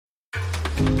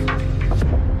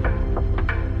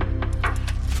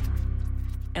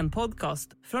En podcast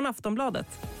från Aftonbladet.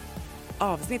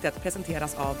 Avsnittet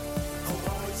presenteras av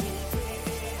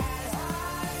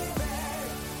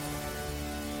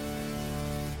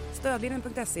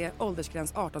Stödlinjen.se,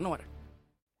 åldersgräns 18 år.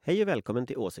 Hej och välkommen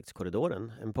till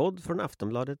Åsiktskorridoren, en podd från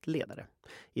Aftonbladet Ledare.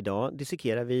 Idag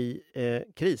dissekerar vi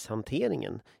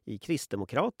krishanteringen i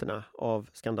Kristdemokraterna av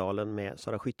skandalen med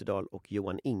Sara Skyttedal och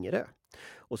Johan Ingerö.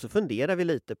 Och så funderar vi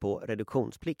lite på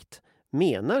reduktionsplikt.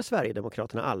 Menar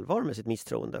Sverigedemokraterna allvar med sitt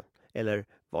misstroende? Eller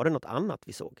var det något annat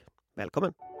vi såg?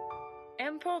 Välkommen!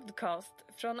 En podcast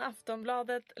från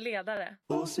Aftonbladet Ledare.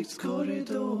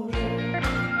 Åsiktskorridoren.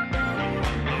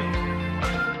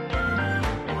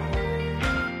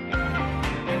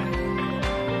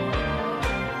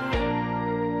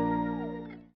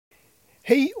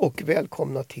 Hej och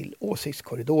välkomna till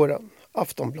Åsiktskorridoren,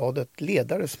 Aftonbladet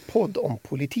Ledares podd om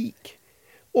politik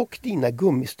och dina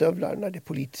gummistövlar när de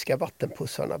politiska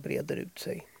vattenpussarna breder ut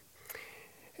sig.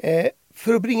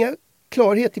 För att bringa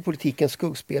klarhet i politikens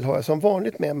skuggspel har jag som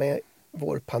vanligt med mig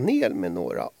vår panel med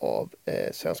några av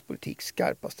svensk politiks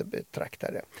skarpaste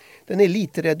betraktare. Den är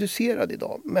lite reducerad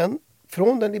idag, men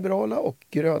från den liberala och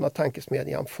gröna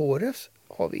tankesmedjan Fores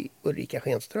har vi Ulrica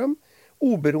Schenström,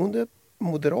 oberoende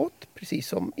moderat, precis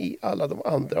som i alla de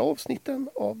andra avsnitten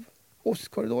av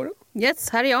Åsiktskorridoren. Yes,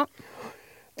 här är jag.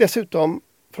 Dessutom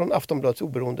från Aftonbladets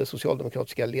oberoende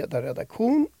socialdemokratiska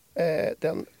ledarredaktion,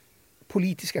 den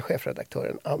politiska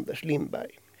chefredaktören Anders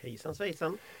Lindberg. Hejsan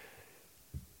svejsan.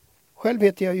 Själv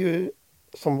heter jag ju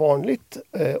som vanligt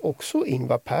också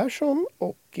Ingvar Persson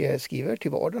och skriver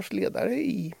till vardags ledare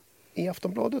i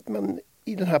Aftonbladet, men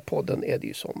i den här podden är det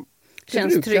ju som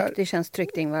Det känns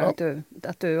tryggt Ingvar,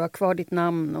 att du har kvar ditt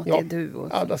namn och det är du. Och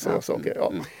alla sådana saker.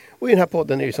 Ja. Och i den här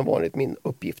podden är det som vanligt min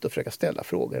uppgift att försöka ställa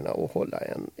frågorna och hålla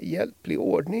en hjälplig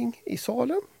ordning i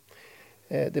salen.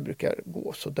 Det brukar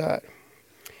gå så där.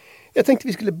 Jag tänkte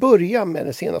vi skulle börja med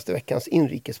den senaste veckans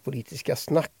inrikespolitiska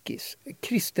snackis.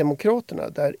 Kristdemokraterna,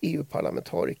 där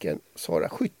EU-parlamentarikern Sara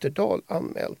Skyttedal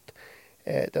anmält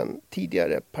den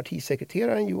tidigare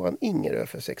partisekreteraren Johan Ingerö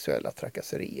för sexuella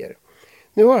trakasserier.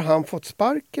 Nu har han fått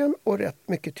sparken och rätt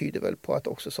mycket tyder väl på att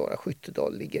också Sara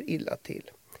Skyttedal ligger illa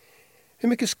till. Hur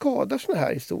mycket skadar såna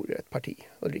här historier ett parti,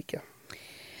 Ulrika?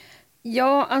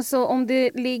 Ja, alltså om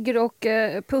det ligger och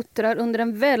puttrar under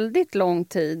en väldigt lång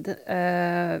tid,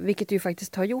 vilket det ju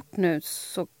faktiskt har gjort nu,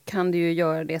 så kan det ju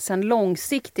göra det. Sen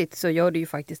långsiktigt så gör det ju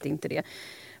faktiskt inte det.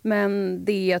 Men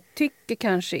det jag tycker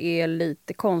kanske är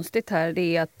lite konstigt här,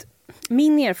 det är att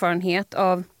min erfarenhet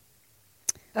av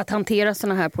att hantera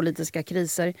såna här politiska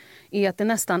kriser är att det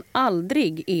nästan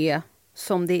aldrig är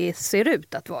som det ser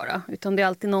ut att vara. Utan det är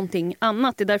alltid någonting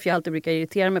annat. Det är därför jag alltid brukar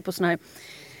irritera mig på såna här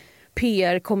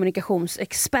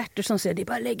PR-kommunikationsexperter som säger det är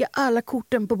bara att lägga alla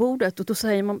korten på bordet. Och då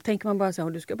tänker man bara så här,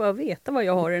 du ska bara veta vad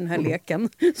jag har i den här leken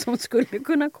som skulle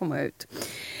kunna komma ut.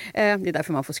 Det är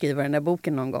därför man får skriva den där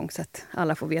boken någon gång så att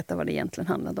alla får veta vad det egentligen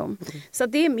handlade om. Så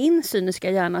att det är min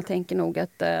cyniska hjärna, tänker nog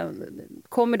att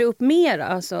kommer det upp mer,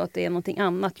 alltså att det är någonting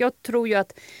annat. Jag tror ju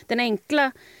att den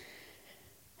enkla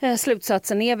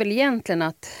slutsatsen är väl egentligen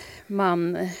att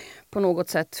man på något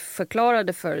sätt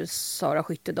förklarade för Sara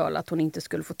Skyttedal att hon inte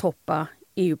skulle få toppa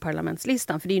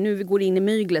EU-parlamentslistan. För det är nu vi går in i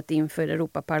myglet inför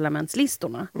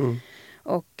Europaparlamentslistorna.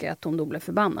 Och att hon då blev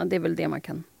förbannad. Det är väl det man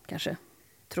kan kanske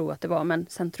tro att det var. Men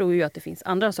sen tror jag att det finns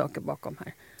andra saker bakom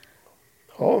här.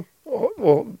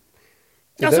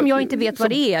 Ja, som jag inte vet vad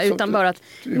det är. Utan bara att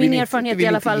min erfarenhet i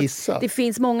alla fall, det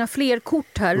finns många fler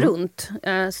kort här runt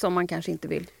som man kanske inte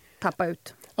vill tappa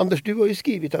ut. Anders, du har ju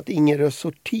skrivit att Ingerös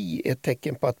sorti är ett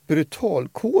tecken på att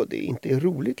brutal-KD inte är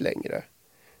roligt längre.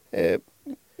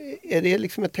 Är det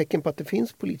liksom ett tecken på att det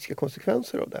finns politiska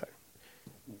konsekvenser av det här?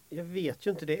 Jag vet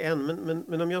ju inte det än,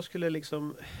 men om jag skulle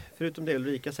liksom, förutom det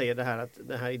Ulrika säger, det här att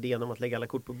den här idén om att lägga alla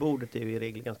kort på bordet är ju i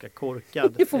regel ganska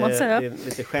korkad. Det får man säga. Det är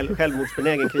lite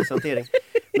självmordsbenägen krishantering.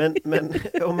 Men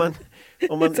om man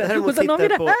däremot sen har vi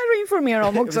det på, här att informera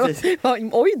om också.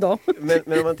 Oj då.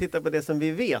 Men om man tittar på det som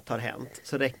vi vet har hänt,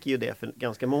 så räcker ju det för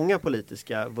ganska många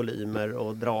politiska volymer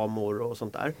och dramor och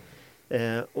sånt där.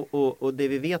 Och det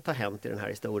vi vet har hänt i den här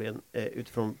historien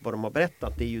utifrån vad de har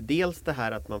berättat, det är ju dels det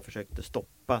här att man försökte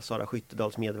stoppa Sara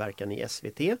Skyttedals medverkan i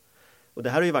SVT. Och det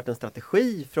här har ju varit en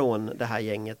strategi från det här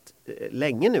gänget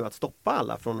länge nu, att stoppa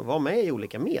alla från att vara med i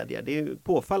olika medier. Det är ju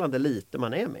påfallande lite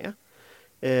man är med.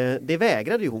 Det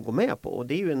vägrade ju hon gå med på, och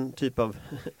det är ju en typ av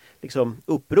liksom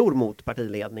uppror mot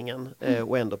partiledningen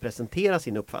och ändå presentera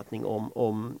sin uppfattning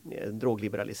om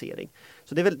drogliberalisering.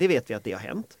 Så det vet vi att det har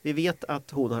hänt. Vi vet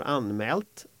att hon har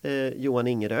anmält Johan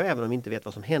Ingerö, även om vi inte vet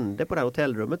vad som hände på det här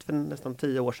hotellrummet för nästan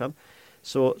 10 år sedan.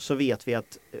 Så vet vi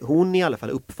att hon i alla fall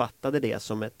uppfattade det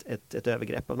som ett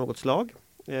övergrepp av något slag.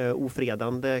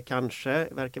 Ofredande kanske,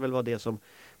 verkar väl vara det som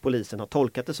polisen har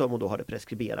tolkat det som och då har det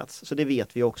preskriberats. Så det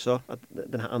vet vi också att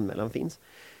den här anmälan finns.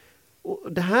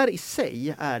 Och det här i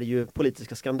sig är ju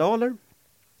politiska skandaler.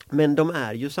 Men de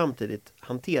är ju samtidigt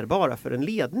hanterbara för en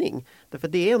ledning. Därför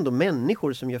det är ändå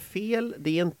människor som gör fel.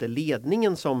 Det är inte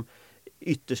ledningen som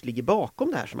ytterst ligger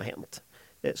bakom det här som har hänt.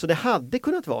 Så det hade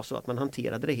kunnat vara så att man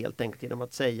hanterade det helt enkelt genom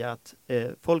att säga att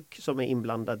folk som är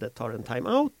inblandade tar en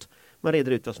time-out. Man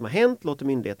reder ut vad som har hänt, låter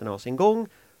myndigheterna ha sin gång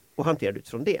och hanterar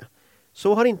utifrån det.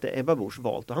 Så har inte Ebba Busch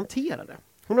valt att hantera det.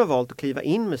 Hon har valt att kliva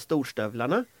in med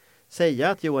storstövlarna, säga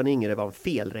att Johan Ingerö var en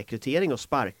felrekrytering och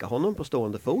sparka honom på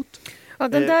stående fot. Ja,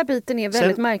 den där biten är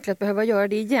väldigt märkligt att behöva göra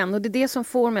det igen. Och det är det som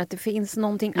får mig att det finns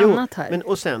någonting annat här. Men,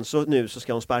 och sen så nu så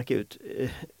ska hon sparka ut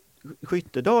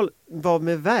Skyttedal. Vad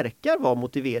med verkar vara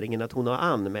motiveringen att hon har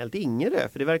anmält Ingerö?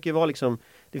 För det verkar ju vara liksom,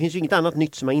 det finns ju inget annat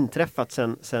nytt som har inträffat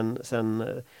sen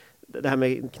det här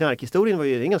med knarkhistorien var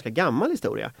ju en ganska gammal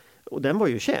historia. Och den var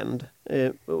ju känd.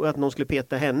 Och att någon skulle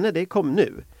peta henne, det kom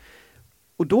nu.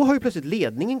 Och då har ju plötsligt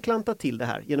ledningen klantat till det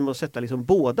här genom att sätta liksom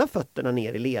båda fötterna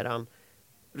ner i leran.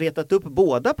 Retat upp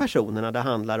båda personerna det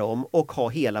handlar om och ha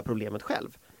hela problemet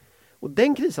själv. Och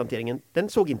den krishanteringen, den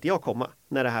såg inte jag komma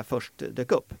när det här först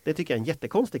dök upp. Det tycker jag är en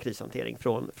jättekonstig krishantering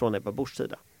från Ebba Buschs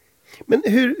sida. Men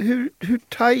hur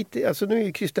tajt, alltså nu är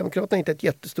ju Kristdemokraterna inte ett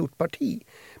jättestort parti,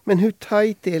 men hur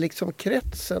tajt är liksom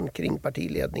kretsen kring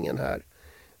partiledningen här?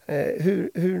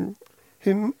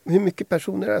 Hur mycket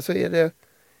personer, alltså är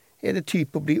det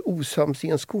typ att bli osams i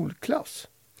en skolklass?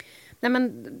 Nej,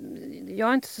 men jag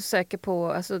är inte så säker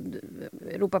på, alltså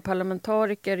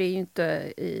Europaparlamentariker är ju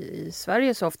inte i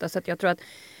Sverige så ofta, så att jag tror att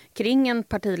kring en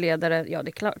partiledare, ja det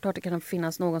är klart det kan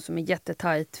finnas någon som är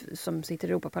jättetajt som sitter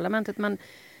i Europaparlamentet, men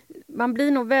man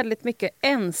blir nog väldigt mycket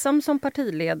ensam som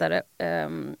partiledare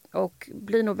och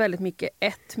blir nog väldigt mycket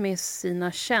ett med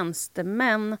sina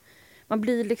tjänstemän. Man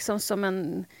blir liksom som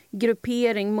en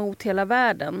gruppering mot hela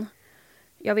världen.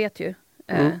 Jag vet ju.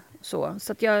 Så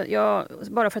att jag,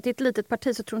 bara för att det är ett litet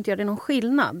parti så tror inte jag det är någon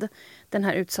skillnad. Den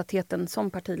här utsattheten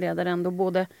som partiledare ändå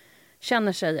både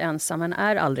känner sig ensam men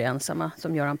är aldrig ensamma,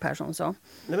 som Göran Persson sa.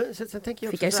 Nej, men sen tänker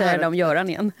jag fick jag säga det om Göran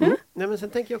igen. Nej, men sen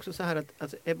tänker jag också så här att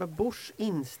alltså, Ebba Buschs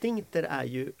instinkter är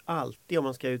ju alltid, om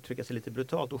man ska uttrycka sig lite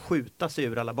brutalt, att skjuta sig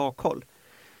ur alla bakhåll.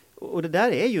 Och det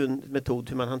där är ju en metod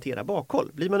hur man hanterar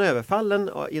bakhåll. Blir man överfallen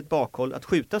i ett bakhåll, att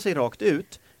skjuta sig rakt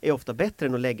ut är ofta bättre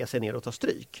än att lägga sig ner och ta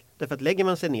stryk. Därför att lägger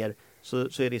man sig ner så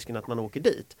är risken att man åker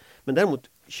dit. Men däremot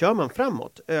kör man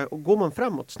framåt och går man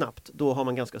framåt snabbt, då har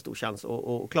man ganska stor chans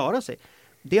att klara sig.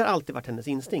 Det har alltid varit hennes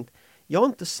instinkt. Jag är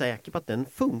inte säker på att den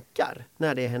funkar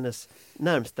när det är hennes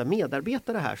närmsta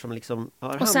medarbetare här som liksom har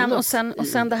hamnat. Och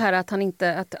sen det här att han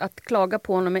inte, att klaga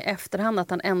på honom i efterhand att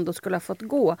han ändå skulle ha fått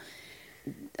gå.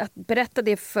 Att berätta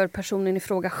det för personen i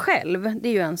fråga själv, det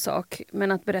är ju en sak.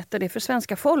 Men att berätta det för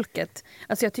svenska folket,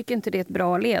 alltså jag tycker inte det är ett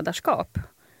bra ledarskap.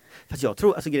 Fast jag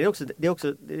tror, alltså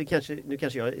nu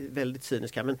kanske jag är väldigt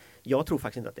cynisk här, men jag tror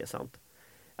faktiskt inte att det är sant.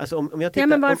 Alltså om jag tittar,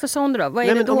 men varför sån då? Vad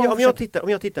är det då? Om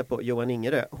jag tittar på Johan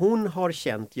Ingerö, hon har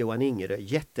känt Johan Ingerö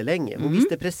jättelänge. Hon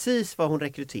visste precis vad hon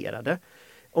rekryterade.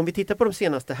 Om vi tittar på de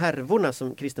senaste härvorna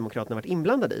som Kristdemokraterna varit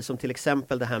inblandade i, som till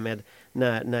exempel det här med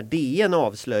när DN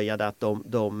avslöjade att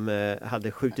de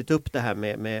hade skjutit upp det här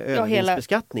med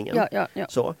övervinstbeskattningen.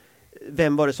 Så,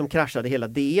 vem var det som kraschade hela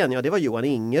DN? Ja, det var Johan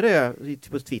Ingerö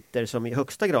på Twitter som i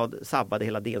högsta grad sabbade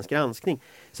hela DNs granskning.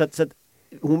 Så att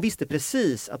hon visste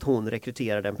precis att hon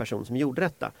rekryterade en person som gjorde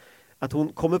detta. Att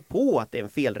hon kommer på att det är en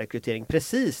felrekrytering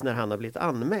precis när han har blivit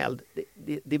anmäld,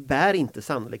 det bär inte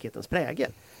sannolikhetens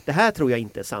prägel. Det här tror jag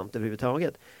inte är sant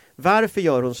överhuvudtaget. Varför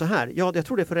gör hon så här? Ja, jag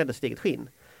tror det är för att rädda sitt eget skinn.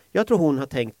 Jag tror hon har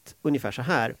tänkt ungefär så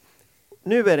här.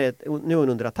 Nu är hon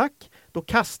under attack. Då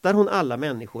kastar hon alla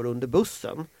människor under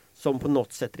bussen som på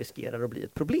något sätt riskerar att bli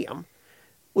ett problem.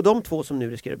 Och de två som nu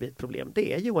riskerar att bli ett problem,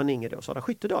 det är Johan Ingerö och Sara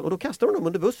Skyttedal. Och då kastar hon dem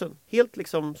under bussen. Helt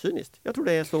liksom cyniskt. Jag tror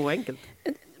det är så enkelt.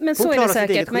 Men så är det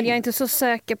säkert. Men jag är inte så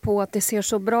säker på att det ser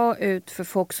så bra ut för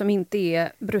folk som inte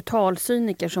är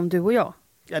brutalcyniker som du och jag.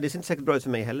 Ja, det ser inte säkert bra ut för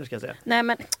mig heller, ska jag säga. Nej,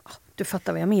 men du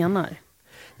fattar vad jag menar.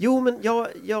 Jo, men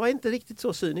jag är inte riktigt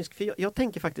så cynisk. För jag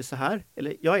tänker faktiskt så här.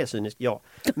 Eller jag är cynisk, ja.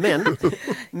 Men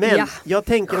ja, jag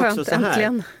tänker också så här.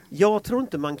 Äntligen. Jag tror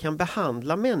inte man kan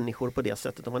behandla människor på det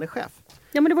sättet om man är chef.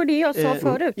 Ja, men det var det jag sa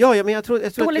förut. Ja,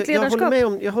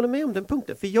 men jag håller med om den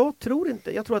punkten. För jag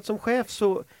tror att som chef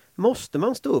så måste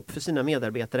man stå upp för sina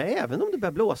medarbetare även om det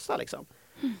börjar blåsa. Liksom.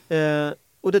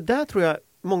 Och det där tror jag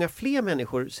många fler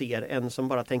människor ser än som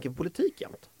bara tänker på politik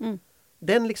jämt.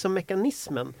 Den liksom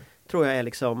mekanismen tror jag är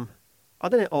liksom, ja,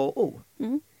 den är A och O.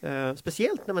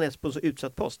 Speciellt när man är på en så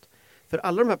utsatt post. För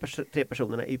alla de här tre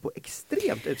personerna är ju på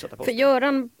extremt utsatta poster. För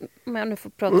Göran, om jag nu får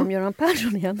prata om Göran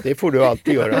Persson igen. Det får du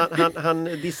alltid göra. Han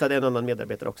dissade en annan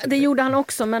medarbetare också. Det gjorde han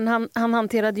också, men han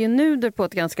hanterade ju Nuder på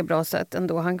ett ganska bra sätt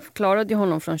ändå. Han klarade ju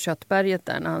honom från köttberget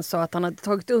där när han sa att han hade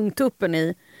tagit ungtuppen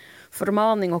i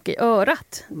förmaning och i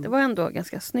örat. Det var ändå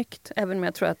ganska snyggt. Även om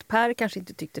jag tror att Per kanske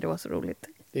inte tyckte det var så roligt.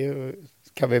 Det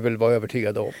kan vi väl vara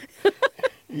övertygade om.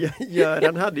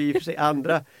 Göran hade ju för sig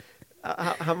andra...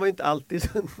 Han var ju inte alltid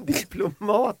så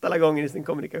diplomat alla gånger i sin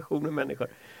kommunikation med människor.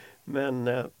 Men,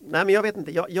 nej, men jag vet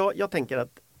inte. Jag tänker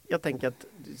att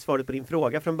svaret på din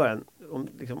fråga från början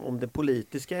om det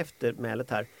politiska eftermälet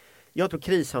här. Jag tror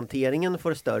krishanteringen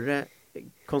får större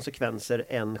konsekvenser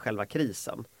än själva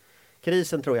krisen.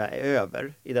 Krisen tror jag är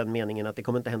över i den meningen att det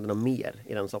kommer inte hända något mer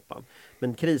i den soppan.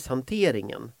 Men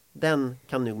krishanteringen, den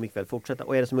kan nog mycket väl fortsätta.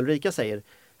 Och är det som Ulrika säger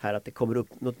här att det kommer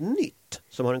upp något nytt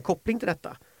som har en koppling till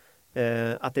detta.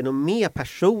 Att det är någon mer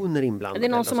personer inblandade. Det är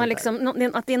någon som har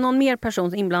att det är någon mer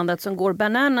person inblandad som går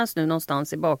bananas nu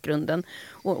någonstans i bakgrunden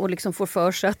och liksom får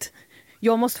för sig att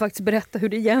jag måste faktiskt berätta hur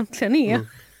det egentligen är.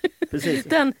 Precis.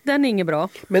 Den är inget bra.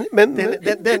 Den kan bli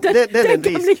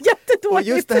jättedåligt. Och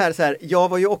just det här så här, jag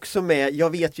var ju också med, jag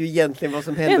vet ju egentligen vad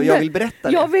som hände och jag vill berätta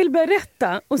det. Jag vill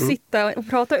berätta och sitta och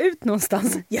prata ut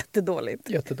någonstans. Jättedåligt.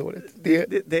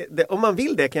 Om man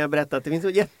vill det kan jag berätta att det finns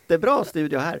en jättebra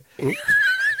studio här.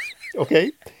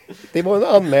 Okej, det var en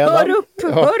anmälan.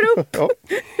 Hör upp! Ja.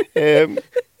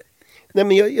 Nej,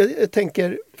 men jag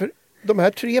tänker, för de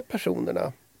här tre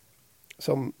personerna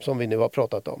som vi nu har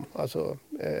pratat om, alltså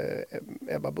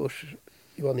Ebba Busch,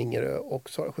 Johan Ingerö och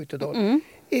Sara Skyttedal,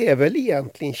 är väl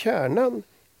egentligen kärnan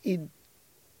i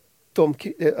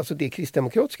alltså det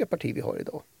kristdemokratiska parti vi har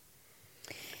idag.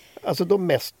 Alltså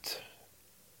de är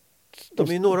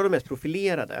några av de mest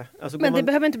profilerade. Alltså men det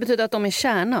behöver inte betyda att de är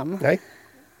kärnan. Nej.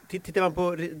 Tittar man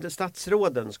på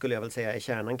statsråden skulle jag väl säga är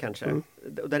kärnan kanske.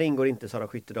 Där ingår inte Sara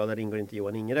Skyttedal, där ingår inte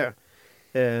Johan Ingerö.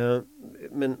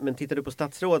 Men tittar du på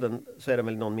statsråden så är de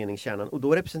väl i någon mening kärnan. Och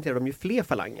då representerar de ju fler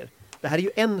falanger. Det här är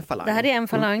ju en falang. Det här är en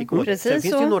falang, precis. Sen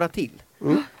finns det ju några till.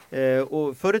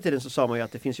 Och förr i tiden så sa man ju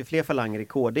att det finns ju fler falanger i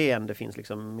KD än det finns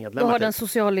liksom medlemmar. Du har den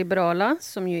socialliberala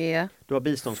som ju är... Du har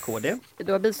bistånds-KD.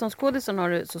 Du har bistånds-KD, sen har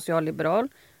du socialliberal,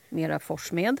 mera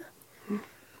forsmed.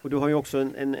 Och du har ju också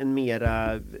en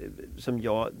mera, som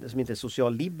inte är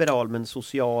socialliberal men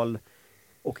social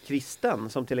och kristen,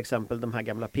 som till exempel de här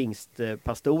gamla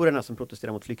pingstpastorerna som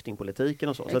protesterar mot flyktingpolitiken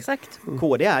och så. Exakt. Så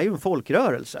KD är ju en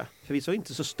folkrörelse. Förvisso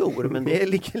inte så stor, men det är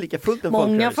lika fullt en folkrörelse.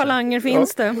 Många falanger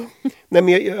finns det. Nej,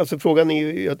 men alltså, frågan är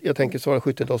ju, jag tänker Sara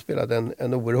Skyttedal spelade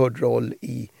en oerhörd roll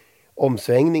i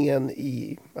omsvängningen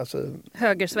i... Alltså,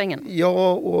 högersvängen.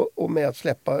 Ja, och med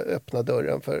att öppna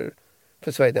dörren för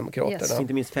Sverigedemokraterna. Yes.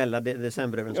 Inte minst fälla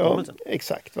decemberöverenskommelsen. Ja,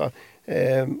 exakt. Va?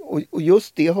 Och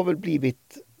just det har väl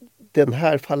blivit den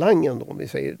här falangen då, om vi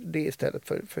säger det istället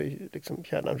för liksom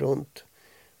kärnan runt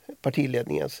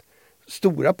partiledningens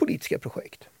stora politiska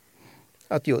projekt.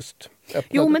 Att just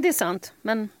Jo, men det är sant.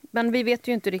 Men vi vet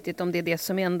ju inte riktigt om det är det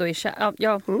som ändå är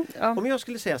ja. Om jag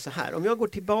skulle säga så här, om jag går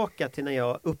tillbaka till när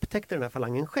jag upptäckte den här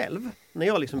falangen själv, när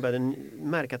jag liksom började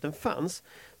märka att den fanns,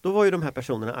 då var ju de här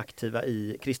personerna aktiva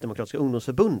i Kristdemokratiska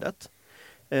ungdomsförbundet.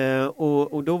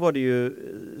 Och då var det ju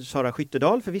Sara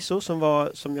Skyttedal förvisso som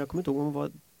jag kommer inte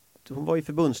ihåg, hon var i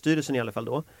förbundsstyrelsen i alla fall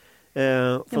då.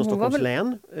 Från Stockholms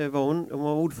län. Hon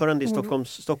var ordförande i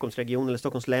Stockholmsregion eller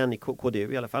Stockholms län i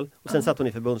KDU i alla fall. Och sen satt hon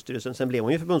i förbundsstyrelsen. Sen blev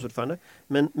hon ju förbundsordförande.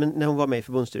 Men när hon var med i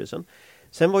förbundsstyrelsen.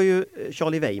 Sen var ju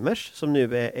Charlie Weimers som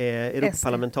nu är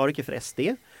Europaparlamentariker för SD.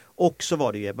 Och så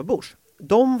var det ju Ebba Busch.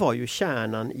 De var ju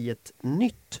kärnan i ett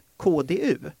nytt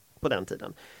KDU på den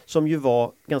tiden. Som ju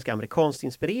var ganska amerikanskt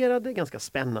inspirerade, ganska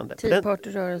spännande. Tea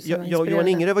Party-rörelsen Johan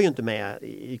Ingerö var ju inte med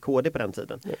i KD på den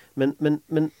tiden.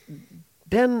 Men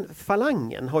den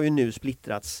falangen har ju nu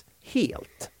splittrats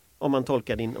helt. Om man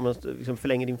liksom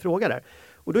förlänger din fråga där.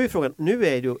 Och då är frågan, nu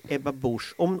är ju Ebba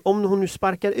Busch, om hon nu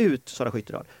sparkar ut Sara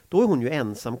Skyttedal, då är hon ju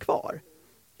ensam kvar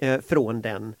från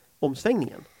den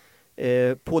omsvängningen.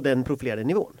 På den profilerade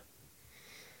nivån.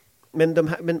 Men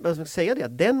man ska säga det,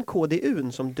 att den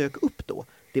KDUn som dök upp då,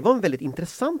 det var en väldigt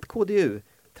intressant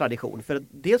KDU-tradition. För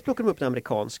dels plockar de upp den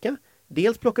amerikanska,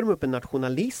 dels plockar de upp en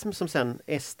nationalism som sen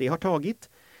SD har tagit.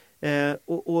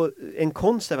 Och en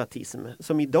konservatism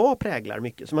som idag präglar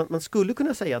mycket. Så man skulle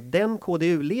kunna säga att den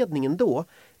KDU-ledningen då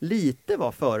lite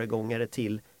var föregångare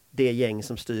till det gäng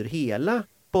som styr hela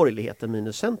borgerligheten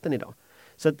minus Centern idag.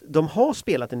 Så att de har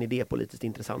spelat en idépolitiskt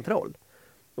intressant roll.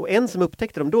 Och en som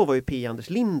upptäckte dem då var ju P. Anders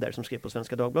Lindberg som skrev på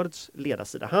Svenska Dagbladets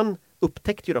ledarsida. Han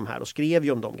upptäckte ju de här och skrev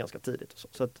ju om dem ganska tidigt.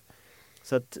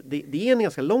 Så att det är en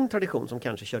ganska lång tradition som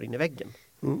kanske kör in i väggen.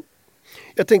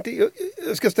 Jag tänkte,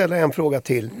 jag ska ställa en fråga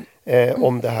till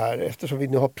om det här, eftersom vi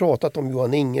nu har pratat om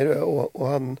Johan Ingerö och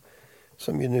han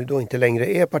som ju nu då inte längre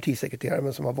är partisekreterare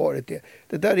men som har varit det.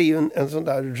 Det där är ju en sån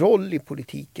där roll i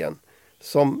politiken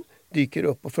som dyker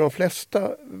upp, och för de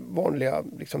flesta vanliga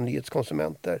liksom,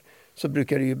 nyhetskonsumenter så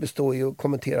brukar det ju bestå i att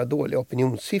kommentera dåliga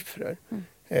opinionssiffror.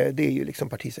 Det är ju liksom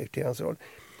partisekreterarens roll.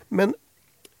 Men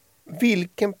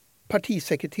vilken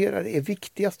partisekreterare är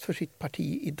viktigast för sitt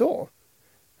parti idag?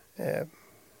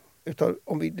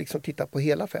 Om vi liksom tittar på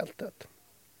hela fältet.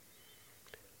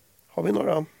 Har vi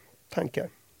några tankar?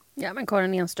 Ja, men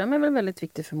Karin Enström är väl väldigt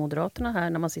viktig för Moderaterna här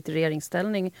när man sitter i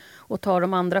regeringsställning och tar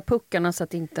de andra puckarna så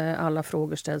att inte alla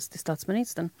frågor ställs till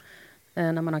statsministern.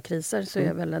 När man har kriser så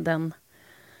är väl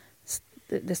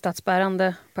det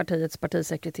statsbärande partiets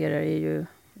partisekreterare är ju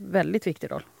väldigt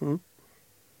viktig roll.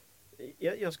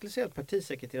 Jag skulle säga att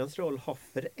partisekreterarens roll har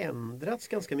förändrats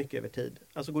ganska mycket över tid.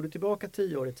 Alltså går du tillbaka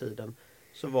 10 år i tiden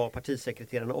så var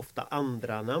partisekreterarna ofta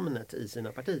andra namnet i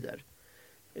sina partier.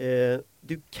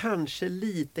 Du kanske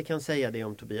lite kan säga det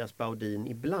om Tobias Baudin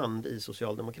ibland i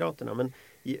Socialdemokraterna, men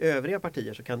i övriga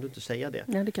partier så kan du inte säga det.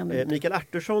 Ja, det kan du inte. Mikael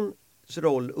Arturssons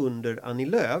roll under Annie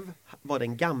Lööf var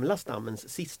den gamla stammens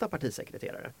sista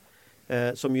partisekreterare.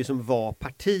 Som var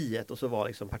partiet och så var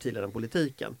liksom partiledaren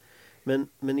politiken.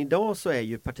 Men idag så är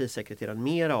ju partisekreteraren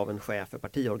mer av en chef för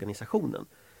partiorganisationen.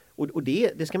 Och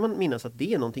det ska man minnas att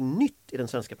det är någonting nytt i den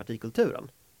svenska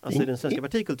partikulturen. Alltså i den svenska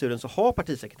partikulturen så har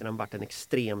partisekreteraren varit en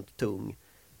extremt tung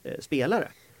spelare.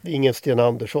 Det är ingen Sten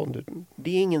Andersson.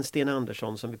 Det är ingen Sten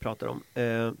Andersson som vi pratar om.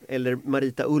 Eller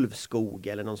Marita Ulvskog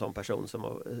eller någon sån person.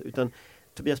 Utan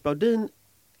Tobias Baudin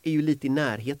är ju lite i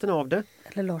närheten av det.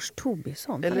 Eller Lars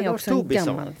Tobisson. Eller Lars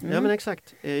Tobisson. Ja, men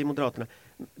exakt, i Moderaterna.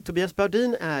 Tobias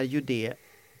Baudin är ju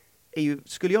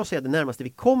skulle jag säga det närmaste vi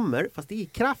kommer, fast det är i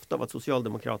kraft av att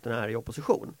Socialdemokraterna är i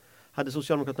opposition. Hade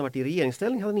Socialdemokraterna varit i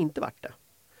regeringsställning hade han inte varit det.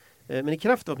 Men i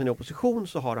kraft av att han är i opposition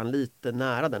så har han lite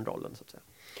nära den rollen så att säga.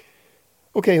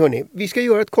 Okej hörni, vi ska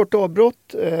göra ett kort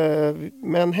avbrott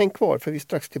men häng kvar för vi är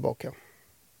strax tillbaka.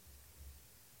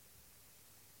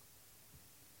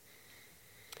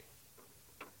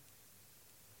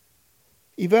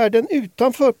 I världen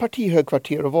utanför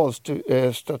partihögkvarter och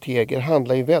valstrateger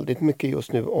handlar ju väldigt mycket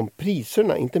just nu om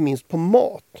priserna, inte minst på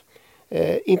mat.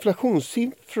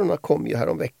 Inflationssiffrorna kom ju här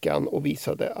om veckan och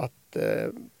visade att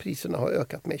priserna har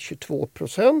ökat med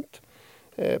 22%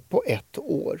 på ett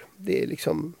år. Det är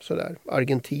liksom sådär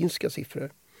argentinska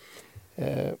siffror.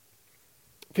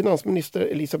 Finansminister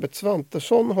Elisabeth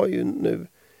Svantesson har ju nu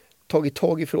tagit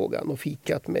tag i frågan och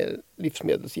fikat med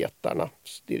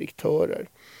livsmedelsjättarnas direktörer.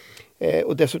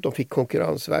 Och dessutom fick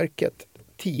Konkurrensverket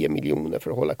 10 miljoner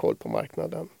för att hålla koll på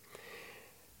marknaden.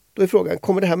 Då är frågan,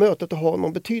 kommer det här mötet att ha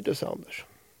någon betydelse, Anders?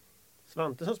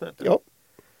 Svantessons möte? Ja.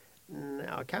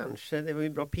 Ja, kanske. Det var ju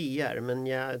bra PR, men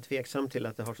jag är tveksam till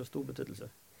att det har så stor betydelse.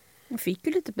 Det fick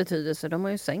ju lite betydelse. De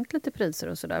har ju sänkt lite priser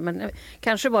och sådär. Men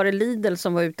kanske var det Lidl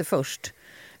som var ute först.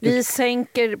 Vi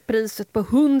sänker priset på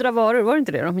 100 varor. Var det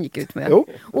inte det de gick ut med? Jo.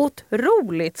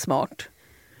 Otroligt smart.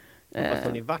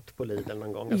 Har ni varit på Lidl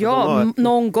någon gång? Alltså, ja,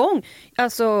 någon gång.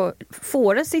 Alltså,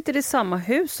 Fåre sitter i samma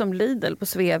hus som Lidl på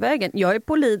Sveavägen. Jag är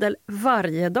på Lidl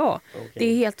varje dag. Okay. Det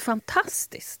är helt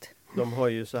fantastiskt. De har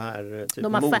ju så här typ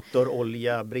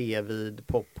motorolja bredvid,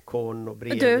 popcorn och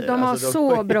bredvid. De har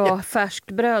så bra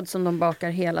färskt bröd som de bakar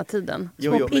hela tiden.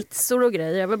 Små pizzor och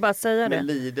grejer, jag vill bara säga det. Men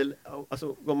Lidl,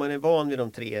 alltså går man är van vid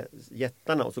de 3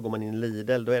 jättarna och så går man in i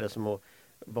Lidl, då är det som att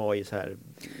vara i så här...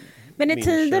 Men i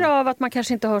tider av att man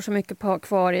kanske inte har så mycket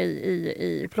kvar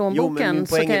i plånboken. Jo, men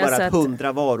poängen är bara att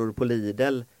 100 varor på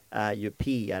Lidl är ju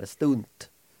PR-stunt.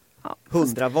 Ja,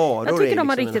 100 varor. Jag tycker de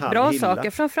har liksom riktigt bra saker.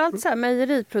 Framförallt så här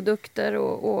mejeriprodukter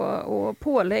och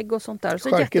pålägg och sånt där. Så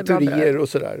charkuterier och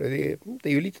sådär. Det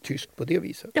är ju lite tyst på det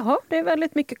viset. Jaha, det är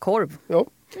väldigt mycket korv. Ja.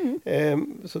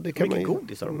 Så det kan mycket man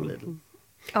godis har de på Lidl.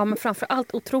 Ja, men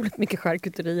framförallt otroligt mycket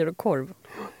charkuterier och korv.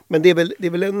 Men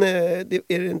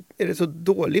är det så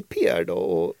dålig PR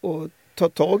då att ta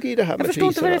tag i det här med priserna? Jag förstår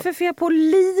inte vad det är för fel på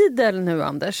Lidl nu,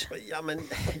 Anders. Ja, men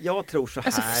jag tror så här.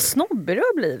 Alltså, snobbig du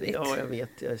har blivit. Ja, jag vet,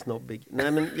 jag är snobbig.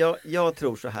 Nej, men jag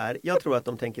tror så här. Jag tror att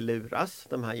de tänker luras,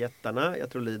 de här jättarna. Jag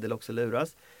tror Lidl också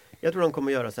luras. Jag tror de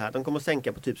kommer göra så här. De kommer att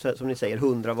sänka på typ, som ni säger,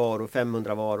 100 varor,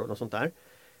 500 varor och sånt där.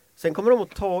 Sen kommer de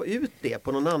att ta ut det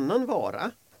på någon annan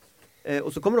vara.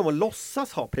 Och så kommer de att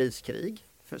låtsas ha priskrig,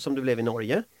 som det blev i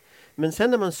Norge. Men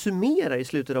sen när man summerar i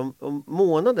slutet av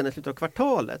månaden, i slutet av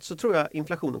kvartalet, så tror jag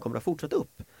inflationen kommer att fortsätta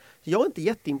upp. Jag är inte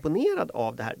jätteimponerad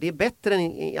av det här. Det är bättre än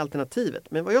i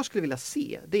alternativet. Men vad jag skulle vilja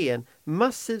se, det är en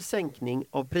massiv sänkning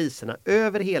av priserna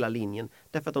över hela linjen,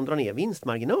 därför att de drar ner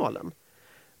vinstmarginalen.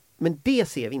 Men det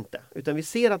ser vi inte. Utan vi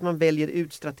ser att man väljer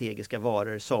ut strategiska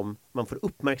varor som man får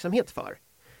uppmärksamhet för.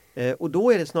 Och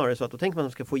då är det snarare så att då tänker man att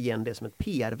man ska få igen det som ett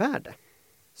PR-värde.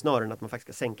 Snarare än att man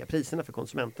faktiskt ska sänka priserna för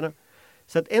konsumenterna.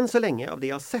 Så att än så länge av det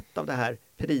jag har sett av det här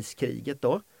priskriget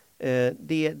då,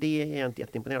 det är jag inte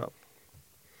jätteimponerad av.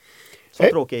 Så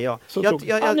tråkig är jag.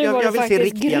 Jag vill se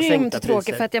riktiga sänkta priser.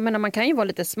 Tråkigt, för att jag menar, man kan ju vara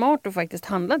lite smart och faktiskt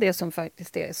handla det som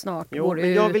faktiskt är snart går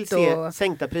ut. Jag vill se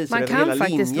sänkta priser man över kan hela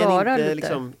faktiskt linjen, vara inte lite.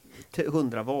 liksom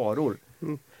 100 varor.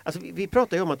 Alltså, vi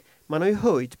pratar ju om att man har ju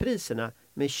höjt priserna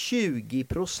med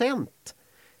 20%.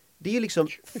 Det är ju liksom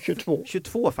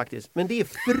 22 faktiskt. Men det är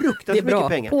fruktansvärt mycket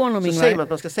pengar. Så säger man att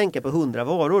man ska sänka på 100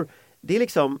 varor. Det är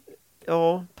liksom,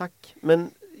 ja tack. Men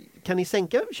kan ni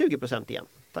sänka 20% igen?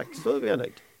 Tack, så är jag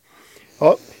nöjd.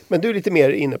 Ja, men du är lite mer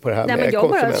inne på det här med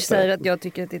konsumenterna. Jag bara säger att jag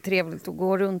tycker att det är trevligt att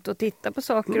gå runt och titta på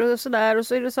saker och sådär. Och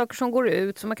så är det saker som går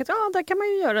ut. Så man kan säga, där kan man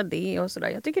ju göra det och sådär.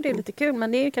 Jag tycker det är lite kul,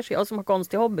 men det är kanske jag som har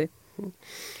konstig hobby.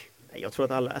 Jag tror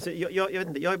att alla, alltså jag vet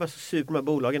inte, jag är bara så sur på de här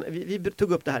bolagen. Vi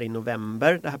tog upp det här i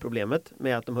november, det här problemet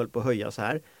med att de höll på att höja så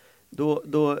här.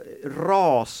 Då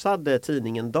rasade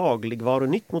tidningen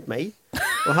Dagligvarunytt mot mig.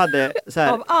 Och hade så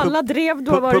här, av alla drev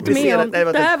du har varit med om,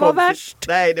 det här var värst.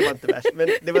 Nej, det var inte värst, men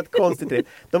det var ett konstigt drev.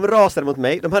 De rasade mot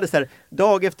mig. De hade så här,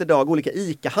 dag efter dag olika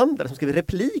ICA-handlare som skrev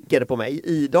repliker på mig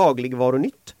i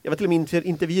Dagligvarunytt. Jag var till och med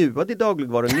intervjuad i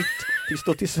Dagligvarunytt. Fick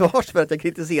stå till svars för att jag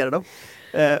kritiserade dem.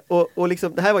 Och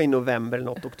liksom, det här var i november eller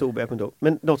något, oktober, jag kommer inte ihåg,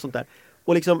 men något sånt där.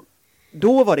 Och liksom,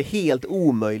 då var det helt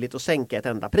omöjligt att sänka ett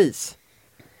enda pris.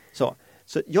 Så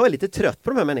jag är lite trött på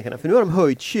de här människorna, för nu har de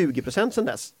höjt 20% sedan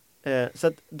dess. Så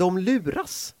att de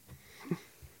luras.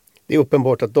 Det är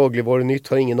uppenbart att Dagligvarunytt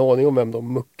har ingen aning om vem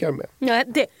de muckar med. Nej,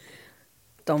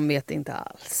 de vet inte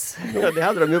alls. Ja, det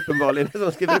hade de uppenbarligen.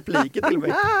 De skrev repliker till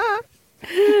mig.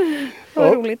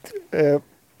 Vad roligt.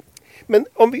 Men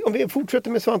om vi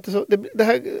fortsätter med Svantesson. Det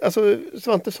här, alltså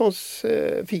Svantessons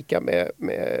fika med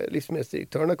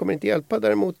livsmedelsdirektörerna kommer inte hjälpa.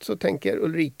 Däremot så tänker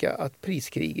Ulrika att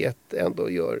priskriget ändå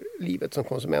gör livet som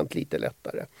konsument lite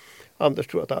lättare. Anders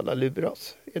tror att alla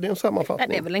luras. Är det en sammanfattning?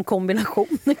 Det är väl en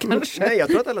kombination kanske. Nej, jag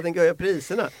tror att alla tänker höja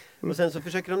priserna. Och sen så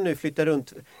försöker de nu flytta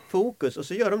runt fokus. Och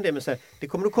så gör de det med så här, det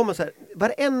kommer att komma så här,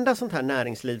 varenda sånt här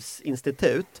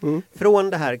näringslivsinstitut. Från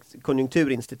det här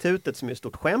konjunkturinstitutet som är ett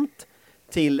stort skämt.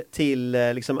 Till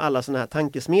liksom alla såna här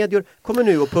tankesmedjor kommer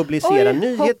nu att publicera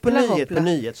nyhet på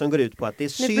nyhet som går ut på att det är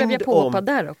synd om... Nu blev jag på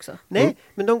där också. Nej,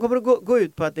 men de kommer att gå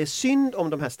ut på att det är synd om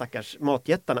de här stackars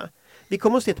matjättarna. Vi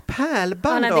kommer att se ett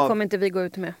pärlband nej, det kommer inte vi gå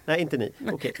ut med. Nej, inte ni.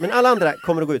 Okej. Men alla andra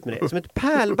kommer att gå ut med det. Som ett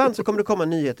pärlband så kommer det komma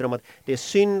nyheter om att det är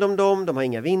synd om dem, de har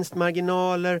inga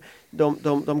vinstmarginaler,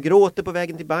 de gråter på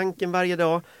vägen till banken varje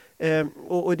dag.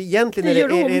 Och egentligen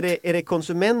är det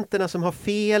konsumenterna som har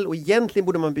fel, och egentligen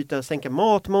borde man sänka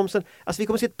matmomsen. Alltså vi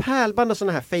kommer att se ett pärlband av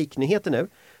sådana här fake-nyheter nu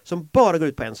som bara går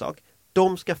ut på en sak.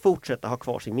 De ska fortsätta ha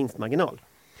kvar sin vinstmarginal.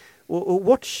 Och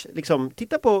watch, liksom,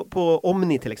 titta på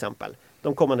Omni till exempel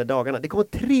de kommande dagarna. Det kommer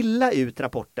att trilla ut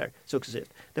rapporter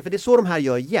successivt. Därför det är så de här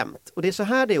gör jämt. Och det är så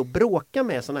här det är att bråka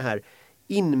med sådana här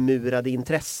inmurade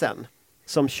intressen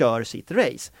som kör sitt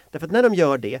race. Därför att när de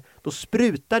gör det, då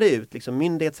sprutar det ut liksom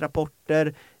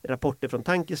myndighetsrapporter, rapporter från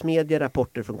tankesmedier,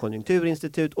 rapporter från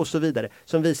konjunkturinstitut och så vidare,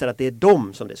 som visar att det är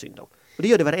dem som det är synd om. Och det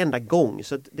gör det varenda gång,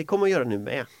 så att det kommer att göra nu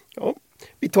med. Ja,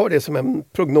 vi tar det som en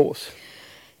prognos.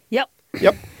 Ja.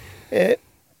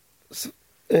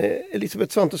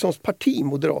 Elisabeth Svantessons parti,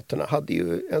 Moderaterna, hade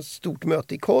ju ett stort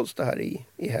möte i Karlstad här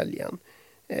i helgen.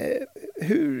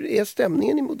 Hur är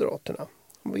stämningen i Moderaterna?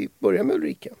 Om vi börjar med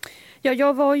Ulrika. Ja,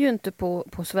 jag var ju inte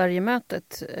på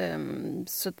Sverigemötet,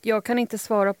 så jag kan inte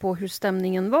svara på hur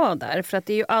stämningen var där. För att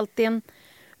det är ju alltid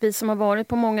vi som har varit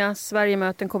på många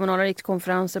Sverigemöten, kommunala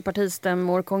rikskonferenser,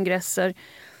 partistämmor, kongresser.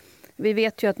 Vi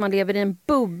vet ju att man lever i en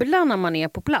bubbla när man är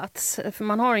på plats. För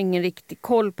man har ingen riktig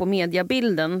koll på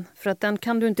mediebilden. För att den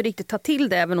kan du inte riktigt ta till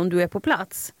det även om du är på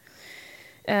plats.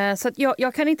 Så att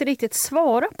jag kan inte riktigt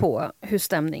svara på hur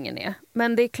stämningen är.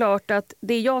 Men det är klart att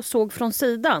det jag såg från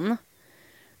sidan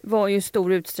var ju i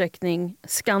stor utsträckning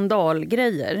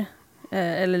skandalgrejer.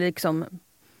 Eller liksom...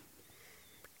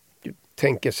 Du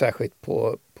tänker särskilt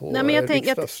på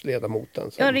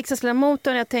riksdagsledamoten. Ja,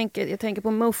 riksdagsledamoten. Jag tänker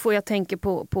på MUF och jag tänker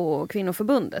på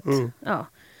kvinnoförbundet. Ja.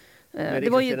 Med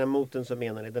riksdagsledamoten så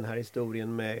menar ni den här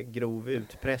historien med grov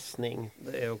utpressning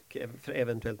och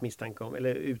eventuellt misstanke om,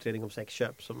 eller utredning om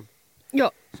sexköp som...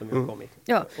 som har kommit.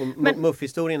 Ja. Och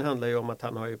Muff-historien handlar ju om att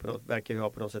han har ju verkar ju ha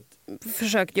på något sätt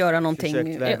försökt göra någonting.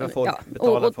 Försökt värva folk,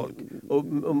 betala folk. Och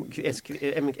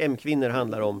M-kvinnor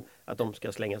handlar om att de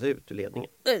ska slängas ut ur ledningen.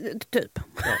 Typ.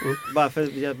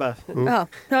 Ja,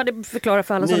 Ja, det förklarar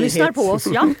för alla som lyssnar på oss.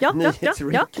 Ja.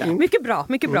 Mycket bra.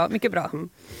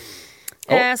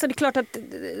 Så det är klart att,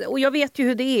 och jag vet ju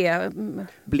hur det är.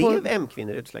 Blev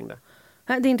M-kvinnor utslängda?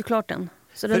 Nej, det är inte klart än.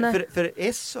 Så för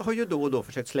S har ju då och då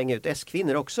försökt slänga ut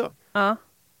S-kvinnor också. Ja.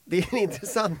 Det är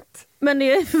intressant. Men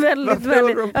det är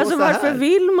väldigt... Alltså varför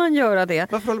vill man göra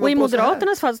det? Och i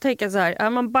Moderaternas fall så tänker jag så här, är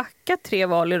man backat 3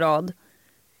 val i rad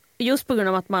just på grund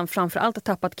av att man framförallt har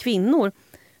tappat kvinnor,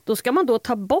 då ska man då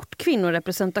ta bort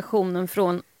kvinnorepresentationen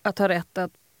från att ha rätt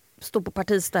att stå på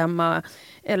partistämma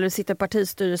eller sitta i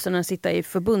partistyrelsen eller sitta i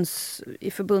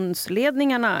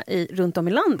förbundsledningarna runt om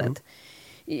i landet.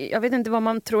 Jag vet inte vad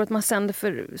man tror att man sänder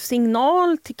för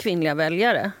signal till kvinnliga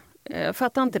väljare. Jag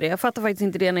fattar inte det. Jag fattar faktiskt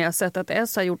inte det när jag har sett att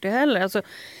S har gjort det heller. Alltså,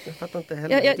 jag fattar inte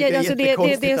heller.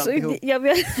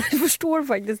 Jag förstår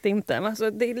faktiskt inte.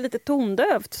 Alltså, det är lite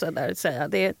tondövt så där att säga.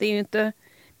 Det är ju inte...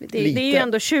 Det är ju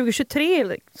ändå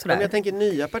 2023. Sådär. Men jag tänker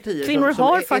nya partier. Kvinnor som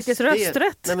har faktiskt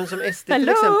rösträtt. Nej, men som SD till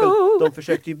exempel. De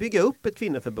försökte ju bygga upp ett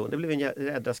kvinnoförbund. Det blev en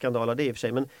jädra skandal av det i och för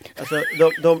sig. Men alltså,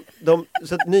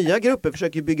 så att nya grupper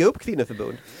försöker ju bygga upp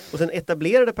kvinnoförbund. Och sen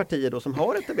etablerade partier då som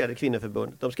har etablerade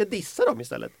kvinnoförbund. De ska dissa dem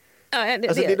istället. Ja,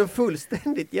 det är nog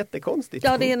fullständigt jättekonstigt.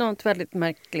 Ja, det är något väldigt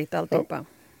märkligt alltihopa.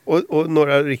 Ja. Och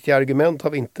några riktiga argument har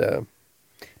vi inte.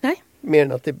 Nej. Mer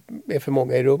än att det är för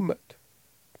många i rummet.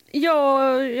 Jag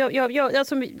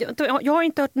har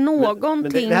inte hört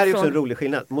någonting men det här är ju också en rolig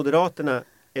skillnad. Moderaterna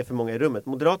är för många i rummet.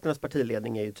 Moderaternas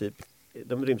partiledning är ju typ,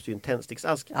 de ryms ju i en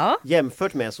tändsticksask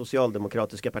jämfört med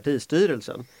socialdemokratiska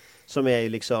partistyrelsen som är ju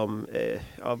liksom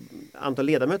antal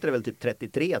ledamöter är väl typ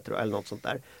 33 tror jag, eller något sånt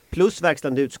där. Plus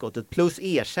verkställande utskottet, plus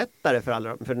ersättare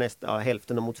för nästa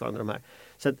hälften och motsvarande de här.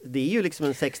 Så att det är ju liksom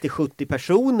en 60-70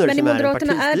 personer men som är en partistyrelse. Men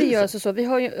i Moderaterna är det ju alltså så. Vi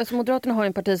har ju, alltså Moderaterna har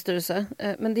en partistyrelse,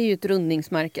 men det är ju ett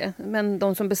rundningsmärke. Men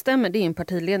de som bestämmer, det är en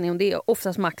partiledning och det är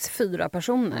oftast max 4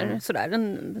 personer. Sådär,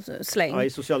 en släng. Ja, i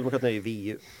Socialdemokraterna är ju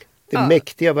VU. Det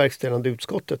mäktiga verkställande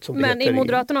utskottet som det men heter. I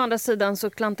Moderaterna å andra sidan så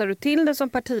klantar du till det som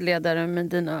partiledare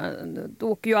med då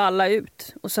åker ju alla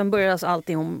ut. Och sen börjar alltså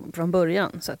allting om från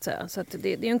början så att säga. Så att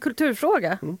det är en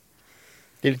kulturfråga.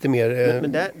 Det är lite mer...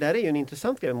 Men där är ju en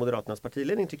intressant grej med Moderaternas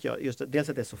partiledning tycker jag. Just dels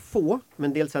att det är så få,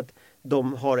 men dels att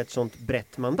de har ett sånt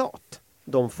brett mandat.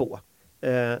 De få.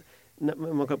 När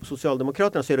man kollar på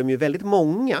Socialdemokraterna så är de ju väldigt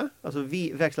många. Alltså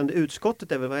verkställande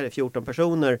utskottet är väl 14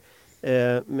 personer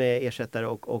med ersättare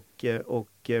och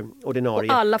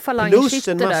ordinarie. Och alla falanger plus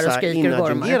sitter en där och massa skriker och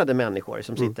gormar. inadjungerade människor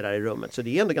som sitter där i rummet. Så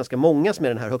det är ändå ganska många som är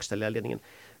den här högsta ledningen.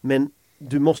 Men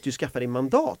du måste ju skaffa dig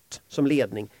mandat som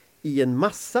ledning i en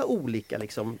massa olika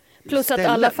liksom plus ställen.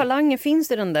 Att alla falanger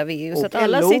finns i den där VU. Så att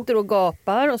alla sitter och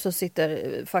gapar och så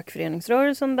sitter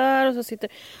fackföreningsrörelsen där och så sitter...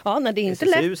 Ja, nej, det är inte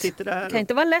SSU lätt. sitter där. Det kan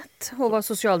inte vara lätt att vara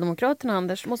Socialdemokraterna,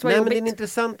 Anders. Det måste vara nej, jobbigt. men det är en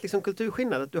intressant liksom,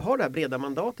 kulturskillnad att du har det här breda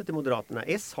mandatet i Moderaterna.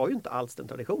 S har ju inte alls den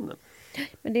traditionen.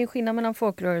 Men det är en skillnad mellan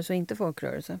folkrörelse och inte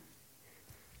folkrörelse.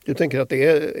 Du tänker att det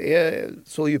är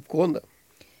så djupgående?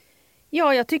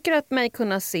 Ja, jag tycker att mig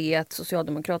kunna se att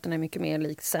Socialdemokraterna är mycket mer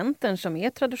likt Centern som är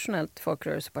ett traditionellt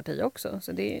folkrörelseparti också.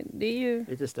 Så det är ju...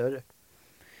 Lite större.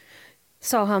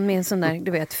 Sa han med en sån där,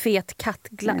 du vet, fet katt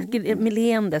med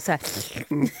leende så här.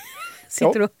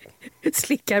 Sitter och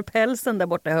slickar pälsen där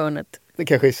borta i hörnet. Det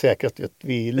kanske är säkert att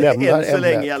vi lämnar än så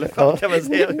länge i alla fall kan man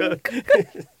säga.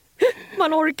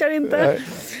 Man orkar inte.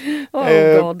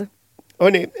 God.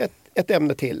 Hörrni, ett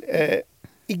ämne till.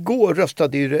 Igår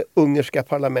röstade ju det ungerska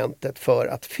parlamentet för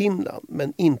att Finland,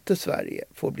 men inte Sverige,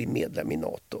 får bli medlem i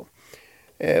NATO.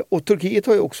 Och Turkiet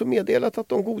har ju också meddelat att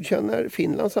de godkänner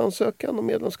Finlands ansökan om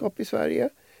medlemskap i Sverige,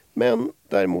 men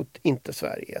däremot inte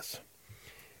Sveriges.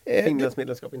 Finlands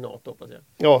medlemskap i NATO, hoppas jag.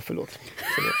 Ja, förlåt.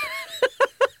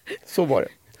 Så var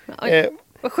det.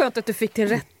 Vad skönt att du fick till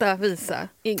rätta visa,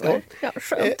 Ingvar. Ja,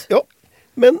 skönt. Ja,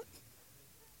 men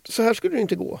så här skulle det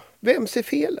inte gå. Vem ser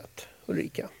felet,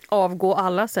 Ulrika? Avgå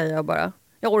alla, säger jag bara.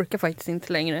 Jag orkar faktiskt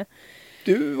inte längre.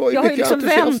 Du var ju jag har ju liksom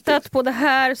entusiastisk. väntat på det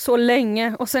här så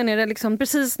länge och sen är det liksom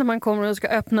precis när man kommer och ska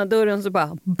öppna dörren så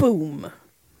bara boom.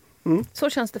 Så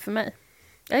känns det för mig.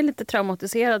 Jag är lite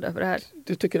traumatiserad över det här.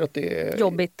 Du tycker att det är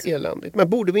jobbigt. Eländigt. Men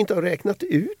borde vi inte ha räknat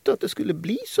ut att det skulle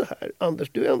bli så här? Anders,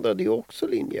 du ändrade ju också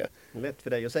linje. Lätt för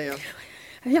dig att säga.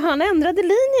 Ja, han ändrade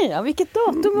linje. Ja. Vilket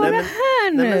datum var det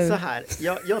här nu? Nej, men så här.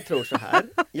 Jag tror så här.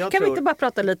 Kan vi inte bara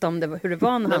prata lite om hur det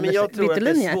var när han bytte linje? Jag tror att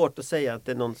det är svårt att säga att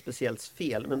det är någon speciellt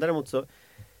fel. Men däremot så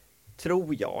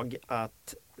tror jag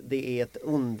att det är ett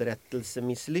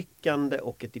underrättelsemisslyckande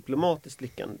och ett diplomatiskt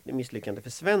misslyckande för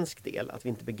svensk del att vi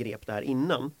inte begrep det här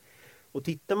innan. Och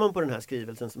tittar man på den här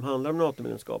skrivelsen som handlar om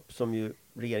NATO-medlemskap som ju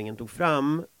regeringen tog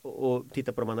fram och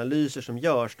tittar på de analyser som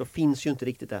görs, då finns ju inte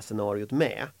riktigt det här scenariot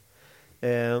med.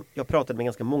 Jag pratade med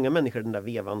ganska många människor i den där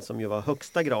vevan som ju var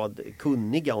högsta grad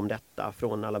kunniga om detta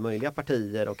från alla möjliga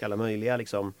partier och alla möjliga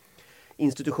liksom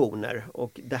institutioner,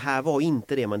 och det här var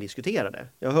inte det man diskuterade.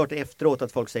 Jag har hört efteråt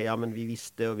att folk säger ja men vi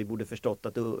visste och vi borde förstått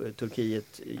att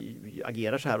Turkiet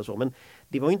agerar så här och så, men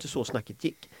det var ju inte så snacket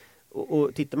gick.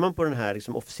 Och tittar man på den här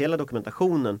liksom officiella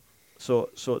dokumentationen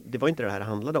så det var inte det här det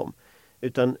handlade om,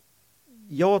 utan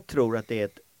jag tror att det är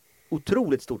ett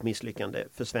otroligt stort misslyckande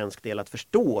för svensk del att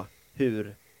förstå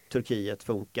hur Turkiet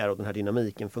funkar och den här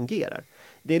dynamiken fungerar.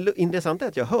 Det är intressant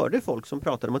att jag hörde folk som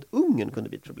pratade om att Ungern kunde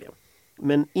bli ett problem.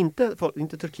 Men inte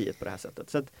Turkiet på det här sättet.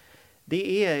 Så att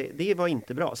det var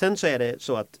inte bra. Sen så är det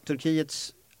så att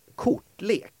Turkiets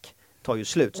kortlek tar ju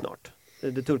slut snart.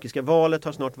 Det turkiska valet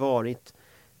har snart varit.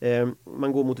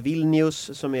 Man går mot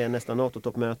Vilnius som är nästa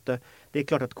NATO-toppmöte. Det är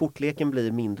klart att kortleken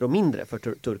blir mindre och mindre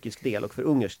för turkisk del och för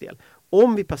ungersk del.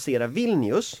 Om vi passerar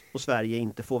Vilnius och Sverige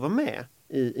inte får vara med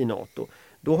i NATO,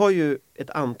 då har ju ett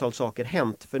antal saker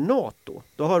hänt för NATO.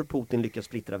 Då har Putin lyckats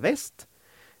splittra väst.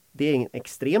 Det är en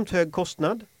extremt hög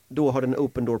kostnad. Då har den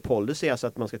open door policy, alltså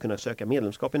att man ska kunna söka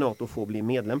medlemskap i NATO och få bli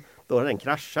medlem. Då har den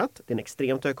kraschat. Det är en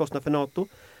extremt hög kostnad för NATO.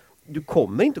 Du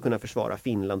kommer inte kunna försvara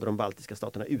Finland och de baltiska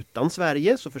staterna utan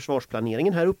Sverige, så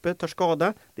försvarsplaneringen här uppe tar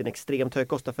skada. Det är en extremt hög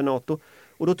kostnad för NATO.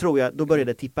 Och då tror jag, då börjar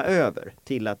det tippa över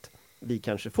till att vi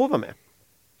kanske får vara med.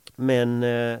 Men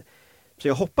så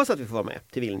jag hoppas att vi får vara med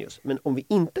till Vilnius. Men om vi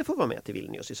inte får vara med till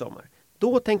Vilnius i sommar,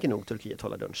 då tänker nog Turkiet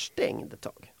hålla dörren stängd ett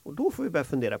tag. Och då får vi börja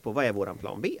fundera på vad är våran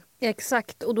plan B?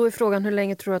 Exakt, och då är frågan hur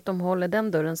länge tror du att de håller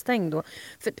den dörren stängd då?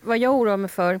 För vad jag oroar mig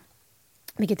för,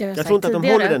 vilket jag tror inte att de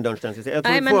håller den dörren stängd.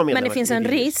 Nej, men det finns en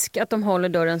risk att de håller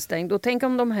dörren stängd. Och tänk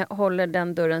om de håller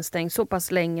den dörren stängd så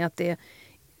pass länge att det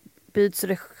byts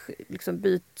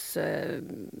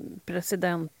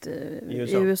president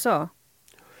i USA.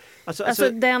 Alltså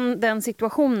den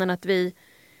situationen att vi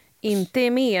inte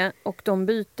är med och de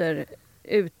byter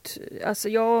ut. Alltså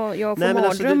jag får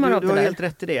mardrömmar av det där. Du har helt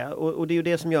rätt i det. Och det är ju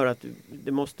det som gör att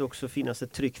det måste också finnas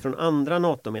ett tryck från andra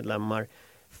NATO-medlemmar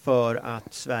för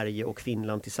att Sverige och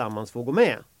Finland tillsammans får gå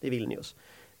med i Vilnius.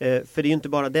 För det är ju inte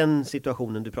bara den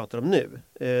situationen du pratar om nu.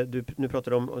 Nu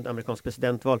pratar du om ett amerikanskt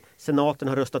presidentval. Senaten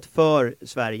har röstat för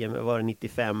Sverige med var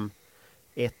 95-1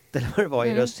 eller vad det var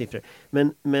i röstsiffror.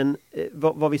 Men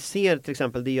vad vi ser till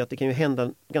exempel, det är att det kan ju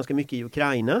hända ganska mycket i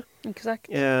Ukraina. Exakt.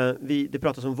 Det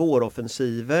pratas om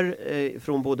våroffensiver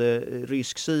från både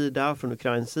rysk sida och från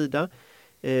ukrainsk sida.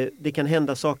 Det kan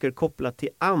hända saker kopplat till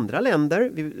andra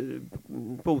länder.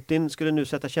 Putin skulle nu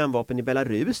sätta kärnvapen i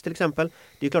Belarus till exempel.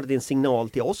 Det är klart att det är en signal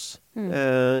till oss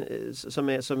som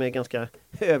är ganska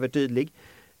övertydlig.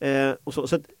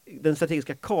 Så att den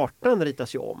strategiska kartan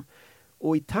ritas ju om.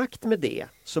 Och i takt med det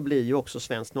så blir ju också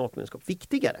svenskt NATO-medlemskap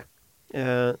viktigare.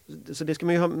 Så det ska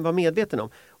man ju vara medveten om.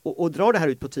 Och drar det här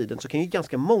ut på tiden så kan ju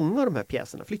ganska många av de här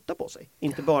pjäserna flytta på sig.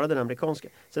 Inte bara den amerikanska.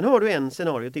 Sen har du en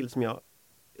scenario till som jag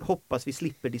hoppas vi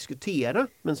slipper diskutera,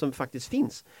 men som faktiskt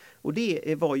finns. Och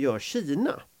det är vad gör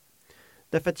Kina?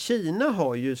 Därför att Kina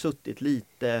har ju suttit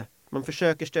lite, man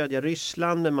försöker stödja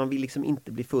Ryssland men man vill liksom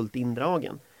inte bli fullt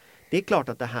indragen. Det är klart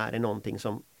att det här är någonting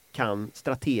som kan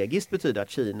strategiskt betyda att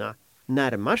Kina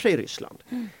närmar sig Ryssland.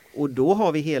 Och då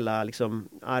har vi hela liksom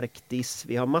Arktis,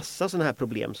 vi har massa sådana här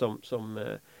problem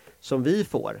som vi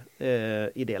får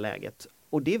i det läget.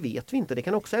 Och det vet vi inte, det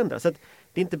kan också ändras. Så att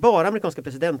det är inte bara amerikanska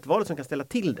presidentvalet som kan ställa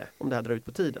till det om det här drar ut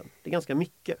på tiden. Det är ganska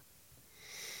mycket.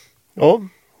 Ja.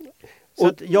 Så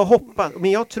att jag hoppas,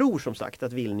 men jag tror som sagt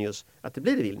att det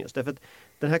blir Vilnius. Därför att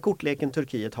den här kortleken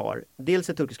Turkiet har, dels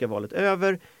är turkiska valet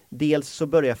över, dels så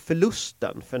börjar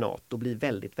förlusten för NATO bli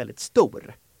väldigt, väldigt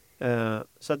stor.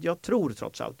 Så att jag tror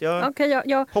trots allt.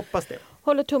 Jag hoppas det.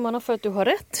 Håller tummarna för att du har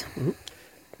rätt.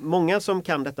 Många som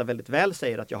kan detta väldigt väl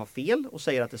säger att jag har fel och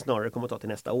säger att det snarare kommer att ta till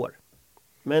nästa år.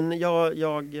 Men jag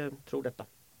tror detta.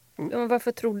 Men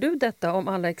varför tror du detta om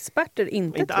alla experter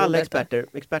inte tror alla detta?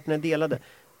 experter. Experterna är delade.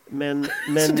 Men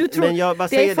så du tror jag bara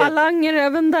det är falanger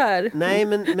även där? Nej,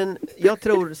 men jag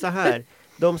tror så här.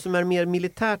 De som är mer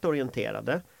militärt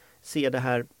orienterade ser det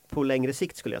här på längre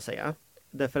sikt skulle jag säga.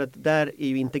 Därför att där är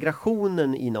ju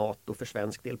integrationen i NATO för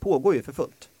svensk del pågår ju för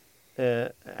fullt.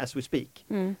 As we speak.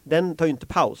 Den tar ju inte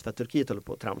paus för att Turkiet håller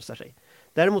på att tramsa sig.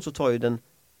 Däremot så tar ju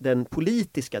den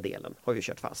politiska delen har ju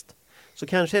kört fast. Så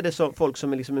kanske är det så, folk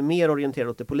som är mer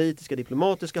orienterade åt det politiska,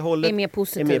 diplomatiska hållet. Är mer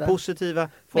positiva.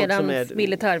 Folk medan som är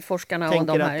militärforskarna och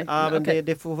de här. Men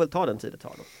det får väl ta den tid det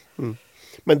tar då.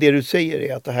 Men det du säger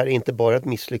är att det här är inte bara ett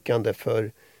misslyckande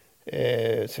för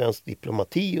svensk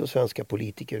diplomati och svenska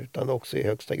politiker utan också i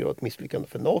högsta grad ett misslyckande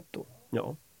för NATO.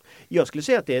 Ja. Jag skulle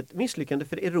säga att det är ett misslyckande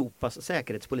för Europas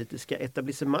säkerhetspolitiska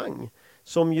etablissemang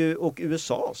och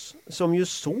USAs, som ju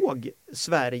såg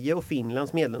Sverige och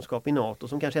Finlands medlemskap i NATO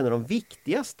som kanske en av de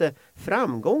viktigaste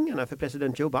framgångarna för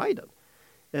president Joe Biden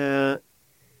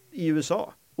i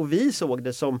USA. Och vi såg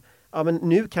det som, men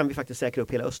nu kan vi faktiskt säkra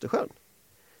upp hela Östersjön.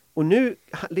 Och nu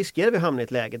riskerar vi att hamna i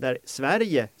ett läge där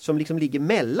Sverige, som liksom ligger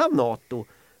mellan NATO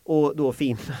och då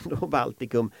Finland och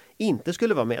Baltikum, inte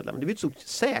skulle vara medlem. Det blir ett stort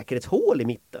säkerhetshål i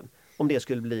mitten om det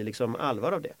skulle bli liksom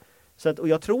allvar av det. Så att, och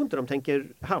jag tror inte de tänker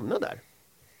hamna där.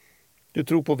 Du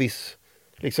tror på viss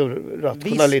liksom,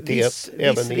 rationalitet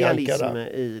även i realism Ankara?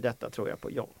 I detta tror jag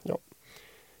på, ja.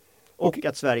 Och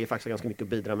att Sverige faktiskt har ganska mycket att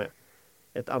bidra med.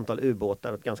 Ett antal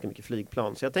ubåtar och ganska mycket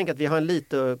flygplan. Så jag tänker att vi har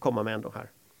lite att komma med ändå här.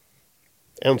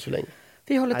 Än så länge.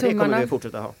 Vi håller tummarna. Det kommer vi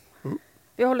fortsätta ha.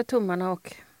 Vi håller tummarna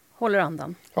och håller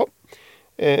andan. Ja.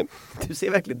 Du ser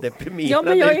verkligen deprimerad ut. Ja,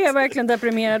 men jag är verkligen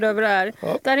deprimerad över det här.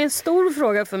 Ja. Det här är en stor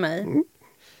fråga för mig.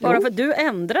 Bara för att du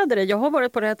ändrade det. Jag har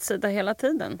varit på rätt sida hela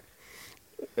tiden.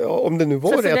 Ja, om det nu var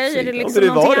så för rätt dig är det sida. liksom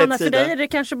någonting annat. För dig är det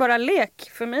kanske bara lek.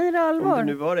 För mig är det allvar. Om det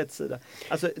nu var rätt sida.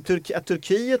 Alltså, att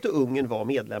Turkiet och Ungern var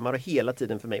medlemmar har hela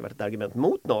tiden för mig varit ett argument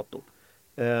mot NATO.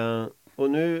 Och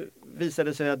nu visade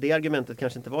det sig att det argumentet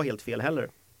kanske inte var helt fel heller.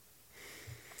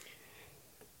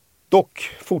 Dock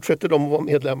fortsätter de att vara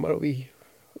medlemmar och vi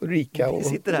Ulrica och... Vi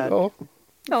sitter här.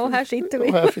 Ja, här sitter vi.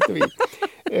 Ja, här sitter vi.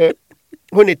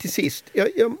 Hörrni, till sist.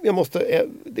 Jag måste...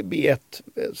 Det blir ett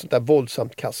sånt där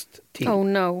våldsamt kast till. Oh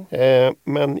no.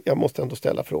 Men jag måste ändå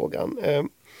ställa frågan.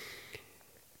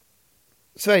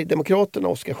 Sverigedemokraterna,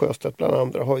 Oskar Sjöstedt bland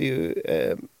andra, har ju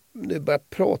nu börjat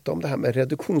prata om det här med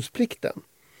reduktionsplikten.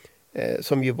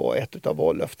 Som ju var ett av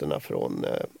vallöftena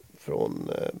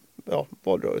från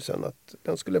valrörelsen, att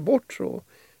den skulle bort så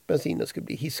bensinen skulle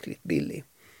bli hiskligt billig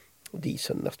och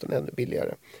dieseln nästan ännu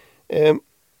billigare.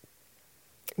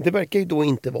 Det verkar ju då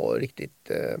inte vara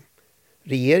riktigt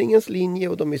regeringens linje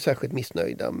och de är särskilt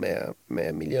missnöjda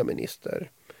med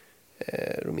miljöminister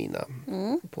Romina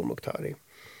Pourmokhtari.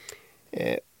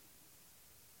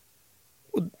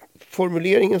 Och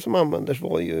formuleringen som användes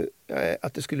var ju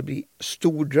att det skulle bli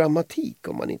stor dramatik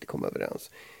om man inte kom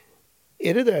överens.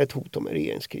 Är det där ett hot om en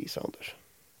regeringskris, Anders?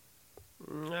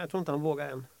 Jag tror inte han vågar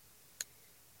än.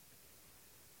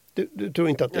 Du tror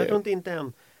inte att det... Jag tror inte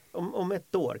än. Om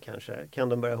ett år kanske kan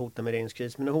de börja hota med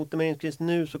regeringskris. Men att hota med regeringskris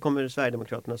nu så kommer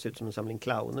Sverigedemokraterna se ut som en samling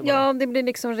clowner. Ja, det blir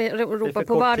liksom ropa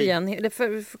på vargen. Det är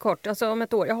för kort. Alltså om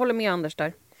ett år. Jag håller med Anders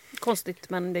där. Konstigt,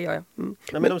 men det gör jag. Nej,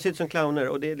 men de ser ut som clowner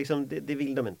och det, är liksom, det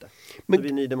vill de inte. Men, det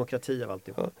blir ny demokrati av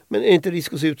alltihop. Ja, men är det inte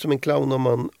risk att se ut som en clown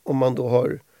om man då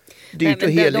har dyrt och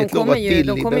heligt lovat billig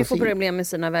bensin? De kommer ju få problem med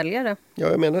sina väljare. Ja,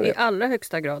 jag menar det. I allra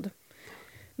högsta grad.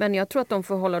 Men jag tror att de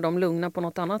får hålla dem lugna på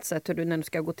något annat sätt hur det nu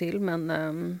ska gå till.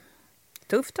 Men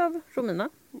tufft av Romina.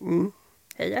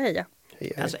 Heja.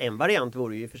 Alltså en variant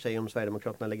vore ju för sig om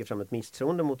Sverigedemokraterna lägger fram ett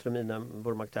misstroende mot Romina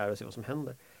Pourmokhtari och ser vad som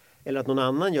händer. Eller att någon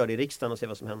annan gör det i riksdagen och ser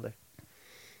vad som händer.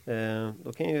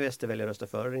 Då kan ju SD välja rösta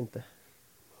för eller inte.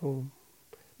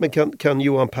 Men kan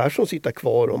Johan Persson sitta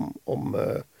kvar om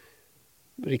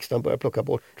riksdagen börjar plocka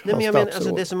bort hans statsråd?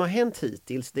 Alltså det som har hänt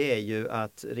hittills, det är ju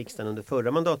att riksdagen under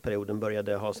förra mandatperioden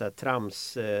började ha så här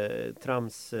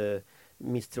trams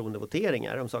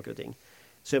misstroendevoteringar om saker och ting.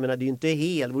 Så jag menar,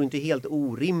 det vore inte helt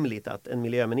orimligt att en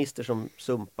miljöminister som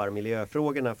sumpar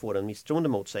miljöfrågorna får en misstroende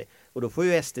mot sig. Och då får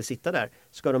ju SD sitta där.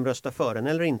 Ska de rösta för den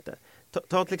eller inte?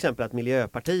 Ta till exempel att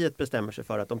Miljöpartiet bestämmer sig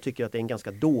för att de tycker att det är en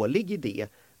ganska dålig idé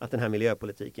att den här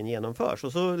miljöpolitiken genomförs.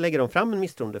 Och så lägger de fram en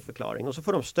misstroendeförklaring och så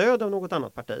får de stöd av något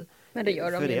annat parti. Men det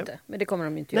gör de ju inte. Men det kommer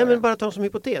de inte göra. Nej, men bara ta som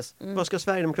hypotes. Vad ska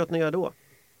Sverigedemokraterna göra då?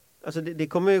 Alltså det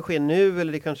kommer ju ske nu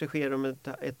eller det kanske sker om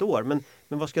ett år. Men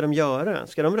vad ska de göra?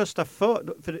 Ska de rösta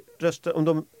för om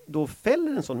de då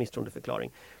fäller en sån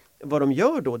misstroendeförklaring? Vad de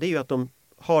gör då, det är ju att de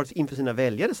har inför sina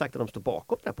väljare sagt att de står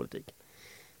bakom den här politiken.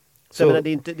 Så jag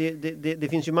menar, det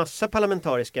finns ju massa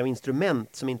parlamentariska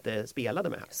instrument som inte är spelade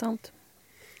med här. Sant.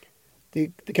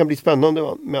 Det kan bli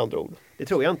spännande med andra ord. Det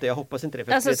tror jag inte, jag hoppas inte det.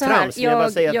 För alltså, det är trams, men jag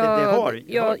bara säger att det har.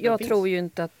 Jag tror ju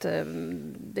inte att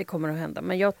det kommer att hända.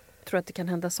 Men jag tror att det kan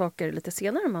hända saker lite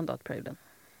senare i mandatperioden.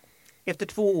 Efter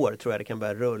 2 år tror jag det kan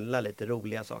börja rulla lite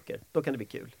roliga saker. Då kan det bli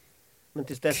kul. Men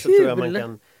tills dess så tror jag man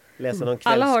kan läsa någon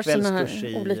kvällskurs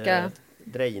i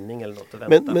drejning eller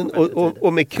något.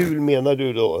 Och med kul menar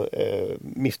du då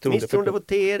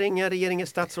misstroendevoteringar, regeringens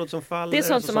statsråd som faller. Det är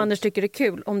sånt som Anders tycker är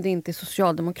kul om det inte är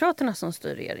Socialdemokraterna som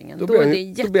styr regeringen. Då blir är det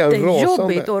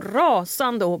jättejobbigt och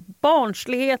rasande och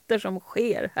barnsligheter som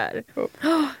sker här.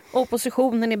 Ja.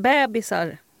 Oppositionen är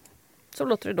bebisar. Så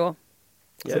låter det då.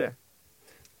 Gör det.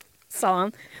 Sa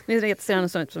han. Nu ser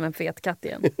han ut som en fet katt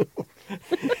igen.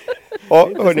 Ja,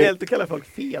 det är snällt att kalla folk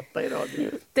feta i radio.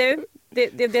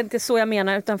 Det är inte så jag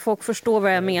menar, utan folk förstår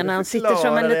vad jag menar. Han sitter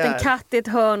som en liten katt i ett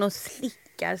hörn och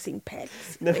slickar sin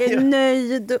päls. Är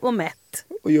nöjd och mätt.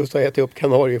 Och just har ätit upp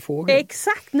kanariefågel.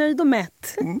 Exakt, nöjd och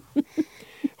mätt.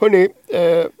 Hörrni,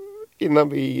 innan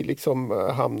vi liksom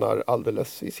hamnar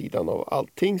alldeles i sidan av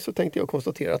allting så tänkte jag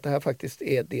konstatera att det här faktiskt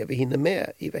är det vi hinner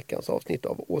med i veckans avsnitt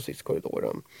av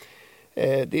Åsiktskorridoren.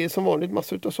 Det är som vanligt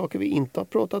massor av saker vi inte har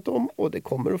pratat om och det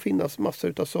kommer att finnas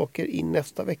massor av saker i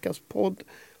nästa veckas podd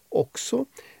också.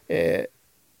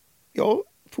 Jag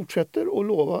fortsätter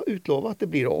att utlova att det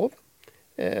blir av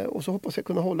och så hoppas jag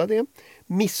kunna hålla det.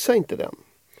 Missa inte den.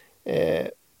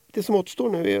 Det som återstår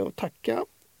nu är att tacka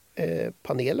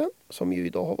panelen som ju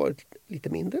idag har varit lite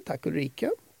mindre. Tack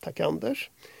Ulrika, tack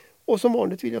Anders. Och som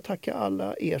vanligt vill jag tacka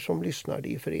alla er som lyssnar.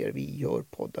 Det är för er vi gör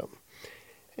podden.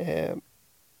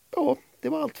 Ja, det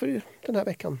var allt för den här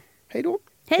veckan. Hej då!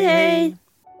 Hej hej!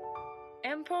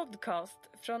 En podcast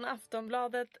från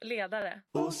Aftonbladet Ledare.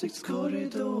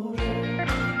 Åsiktskorridoren.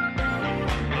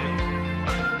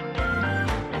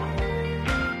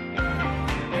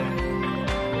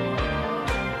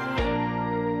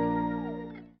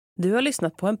 Du har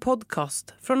lyssnat på en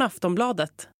podcast från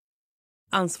Aftonbladet.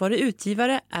 Ansvarig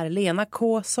utgivare är Lena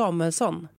K. Samuelsson.